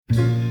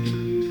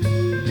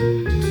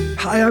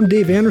Hi, I'm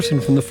Dave Anderson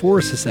from the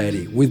Forest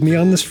Society. With me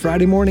on this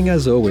Friday morning,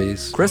 as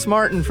always, Chris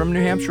Martin from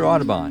New Hampshire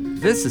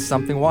Audubon. This is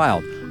Something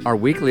Wild, our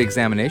weekly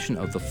examination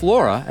of the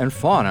flora and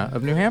fauna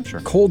of New Hampshire.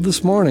 Cold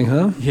this morning,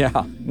 huh?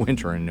 Yeah,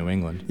 winter in New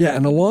England. Yeah,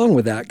 and along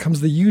with that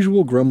comes the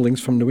usual grumblings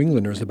from New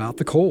Englanders about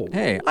the cold.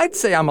 Hey, I'd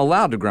say I'm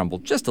allowed to grumble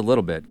just a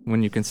little bit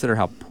when you consider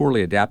how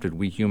poorly adapted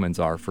we humans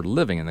are for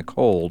living in the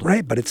cold.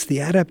 Right, but it's the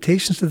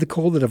adaptations to the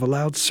cold that have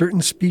allowed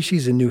certain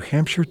species in New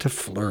Hampshire to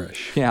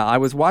flourish. Yeah, I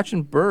was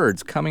watching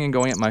birds coming and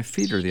going at my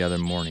feeder the other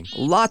morning.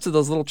 Lots of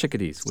those little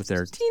chickadees with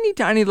their teeny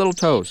tiny little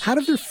toes. How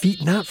do their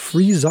feet not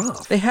freeze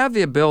off? They have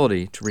the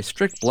ability to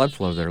restrict blood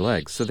flow to their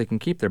legs so they can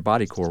keep their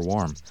body core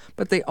warm.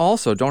 But they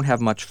also don't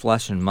have much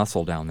flesh and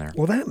muscle down there.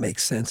 Well, that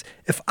makes sense.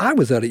 If I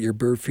was out at your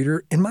bird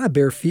feeder, in my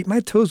bare feet, my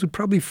toes would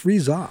probably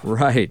freeze off.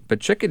 Right, but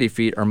chickadee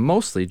feet are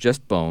mostly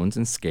just bones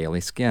and scaly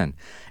skin.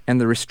 And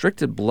the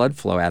restricted blood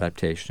flow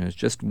adaptation is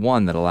just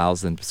one that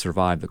allows them to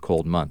survive the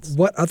cold months.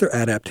 What other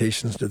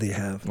adaptations do they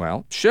have?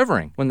 Well,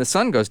 shivering. When the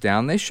sun goes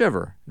down, they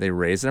shiver. They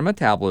raise their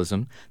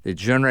metabolism, they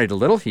generate a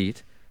little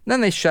heat,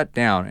 then they shut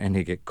down and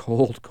they get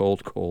cold,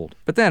 cold, cold.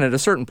 But then at a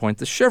certain point,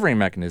 the shivering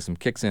mechanism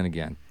kicks in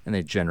again and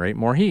they generate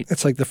more heat.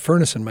 It's like the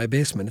furnace in my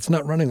basement. It's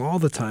not running all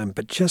the time,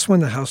 but just when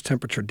the house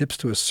temperature dips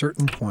to a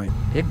certain point.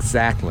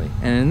 Exactly.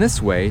 And in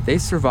this way, they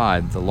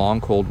survive the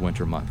long, cold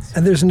winter months.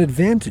 And there's an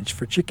advantage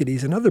for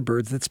chickadees and other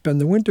birds that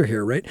spend the winter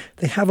here, right?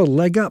 They have a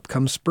leg up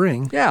come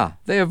spring. Yeah,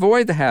 they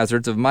avoid the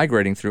hazards of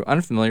migrating through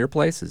unfamiliar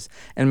places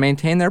and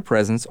maintain their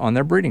presence on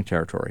their breeding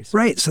territories.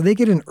 Right, so they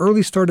get an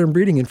early start on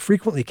breeding and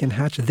frequently can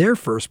hatch their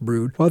first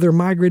brood while their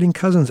migrating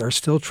cousins are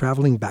still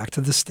traveling back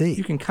to the state.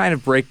 You can kind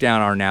of break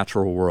down our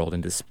natural world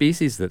into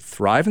species that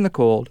thrive in the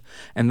cold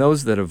and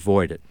those that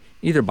avoid it,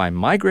 either by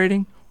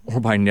migrating or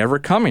by never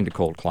coming to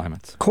cold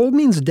climates. Cold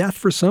means death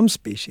for some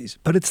species,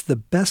 but it's the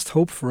best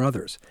hope for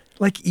others,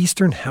 like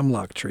eastern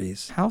hemlock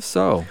trees. How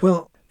so?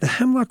 Well, the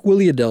hemlock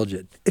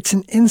willieadelgid, it's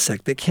an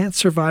insect that can't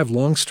survive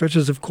long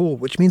stretches of cold,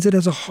 which means it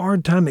has a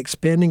hard time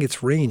expanding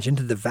its range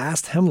into the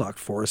vast hemlock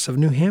forests of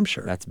New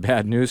Hampshire. That's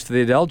bad news to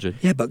the adelgid.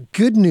 Yeah, but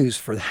good news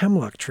for the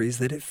hemlock trees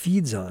that it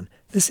feeds on.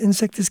 This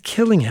insect is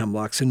killing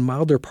hemlocks in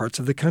milder parts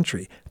of the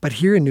country, but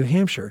here in New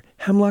Hampshire,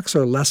 hemlocks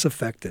are less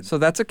affected. So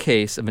that's a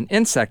case of an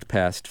insect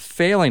pest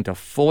failing to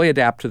fully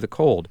adapt to the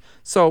cold.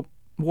 So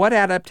what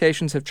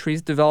adaptations have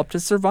trees developed to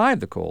survive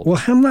the cold? Well,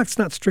 hemlock's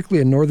not strictly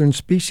a northern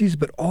species,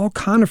 but all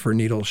conifer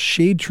needles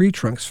shade tree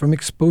trunks from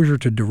exposure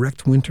to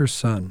direct winter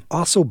sun.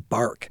 Also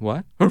bark.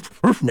 What?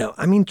 No,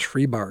 I mean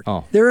tree bark.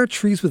 Oh. There are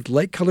trees with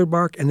light-colored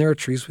bark, and there are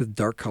trees with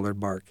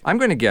dark-colored bark. I'm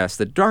going to guess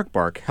that dark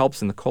bark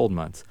helps in the cold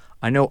months.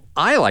 I know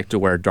I like to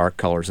wear dark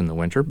colors in the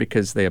winter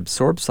because they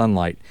absorb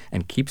sunlight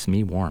and keeps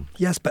me warm.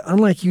 Yes, but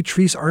unlike you,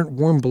 trees aren't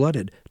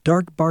warm-blooded.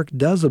 Dark bark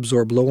does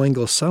absorb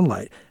low-angle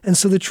sunlight, and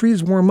so the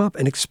trees warm up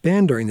and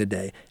expand during the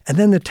day, and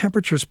then the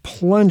temperatures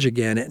plunge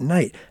again at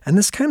night. And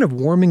this kind of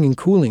warming and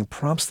cooling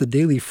prompts the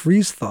daily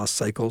freeze-thaw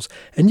cycles,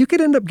 and you could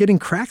end up getting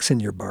cracks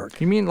in your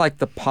bark. You mean like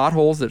the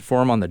potholes that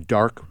form on the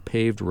dark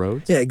paved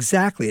roads? Yeah,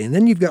 exactly. And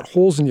then you've got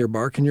holes in your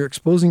bark, and you're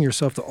exposing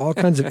yourself to all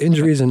kinds of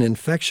injuries and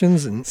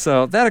infections. And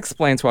So that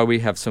explains why we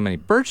have so many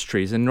birch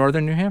trees in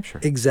northern New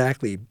Hampshire.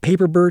 Exactly.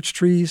 Paper birch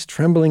trees,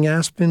 trembling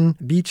aspen,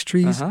 beech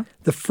trees. Uh-huh.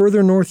 The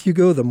further north you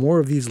go, the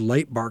more of these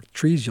light-barked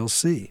trees you'll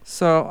see.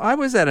 So I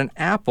was at an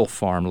apple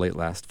farm late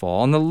last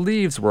fall, and the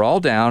leaves were all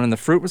down and the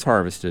fruit was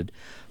harvested.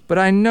 But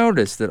I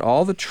noticed that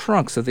all the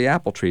trunks of the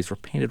apple trees were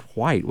painted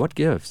white. What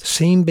gives?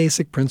 Same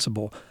basic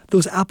principle.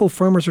 Those apple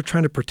farmers are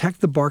trying to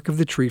protect the bark of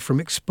the tree from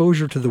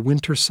exposure to the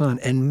winter sun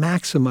and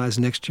maximize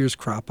next year's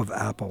crop of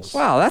apples.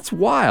 Wow, that's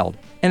wild.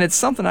 And it's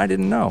something I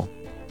didn't know.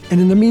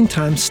 And in the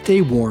meantime,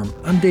 stay warm.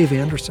 I'm Dave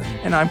Anderson.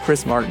 And I'm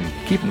Chris Martin,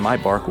 keeping my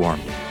bark warm.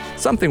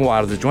 Something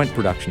Wild is a joint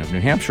production of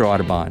New Hampshire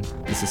Audubon,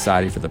 the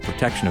Society for the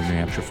Protection of New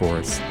Hampshire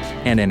Forests,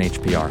 and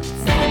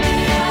NHPR.